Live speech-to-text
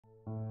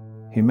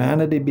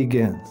Humanity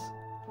begins.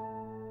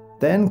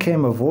 Then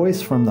came a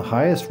voice from the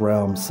highest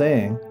realm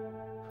saying,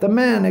 "The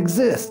man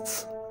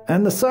exists,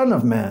 and the Son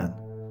of Man."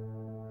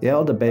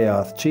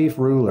 Yaldabaoth, chief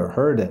ruler,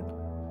 heard it.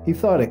 He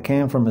thought it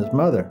came from his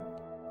mother.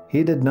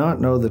 He did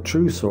not know the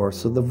true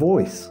source of the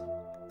voice.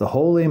 The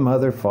Holy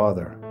Mother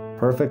Father,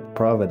 perfect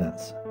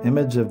providence,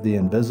 image of the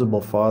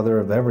invisible Father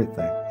of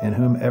everything, in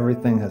whom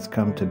everything has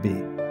come to be.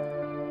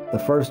 The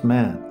first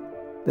man,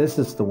 this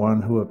is the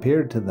one who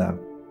appeared to them.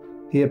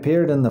 He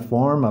appeared in the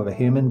form of a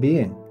human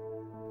being.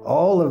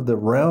 All of the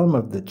realm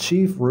of the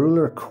chief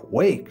ruler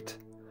quaked.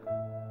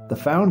 The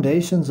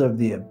foundations of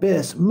the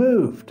abyss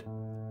moved.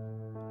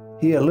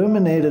 He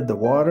illuminated the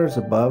waters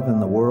above in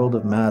the world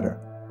of matter.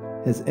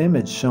 His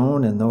image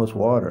shone in those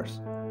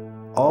waters.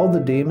 All the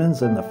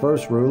demons and the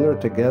first ruler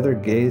together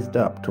gazed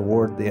up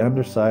toward the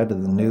underside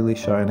of the newly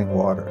shining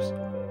waters.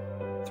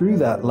 Through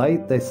that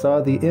light they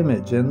saw the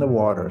image in the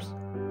waters.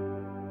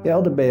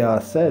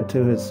 Yaldabaoth said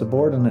to his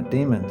subordinate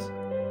demons,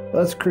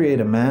 "Let's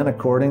create a man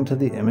according to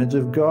the image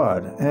of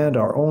God and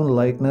our own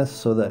likeness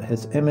so that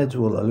his image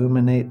will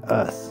illuminate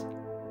us."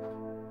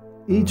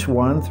 Each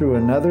one through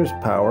another's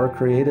power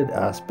created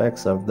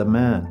aspects of the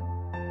man.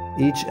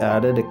 Each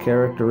added a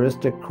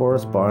characteristic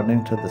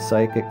corresponding to the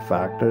psychic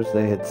factors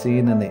they had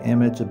seen in the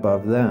image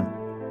above them.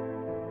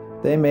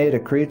 They made a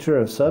creature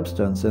of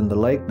substance in the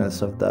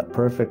likeness of that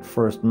perfect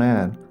first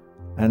man,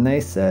 and they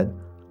said,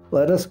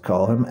 "Let us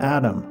call him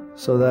Adam,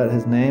 so that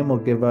his name will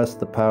give us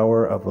the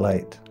power of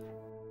light."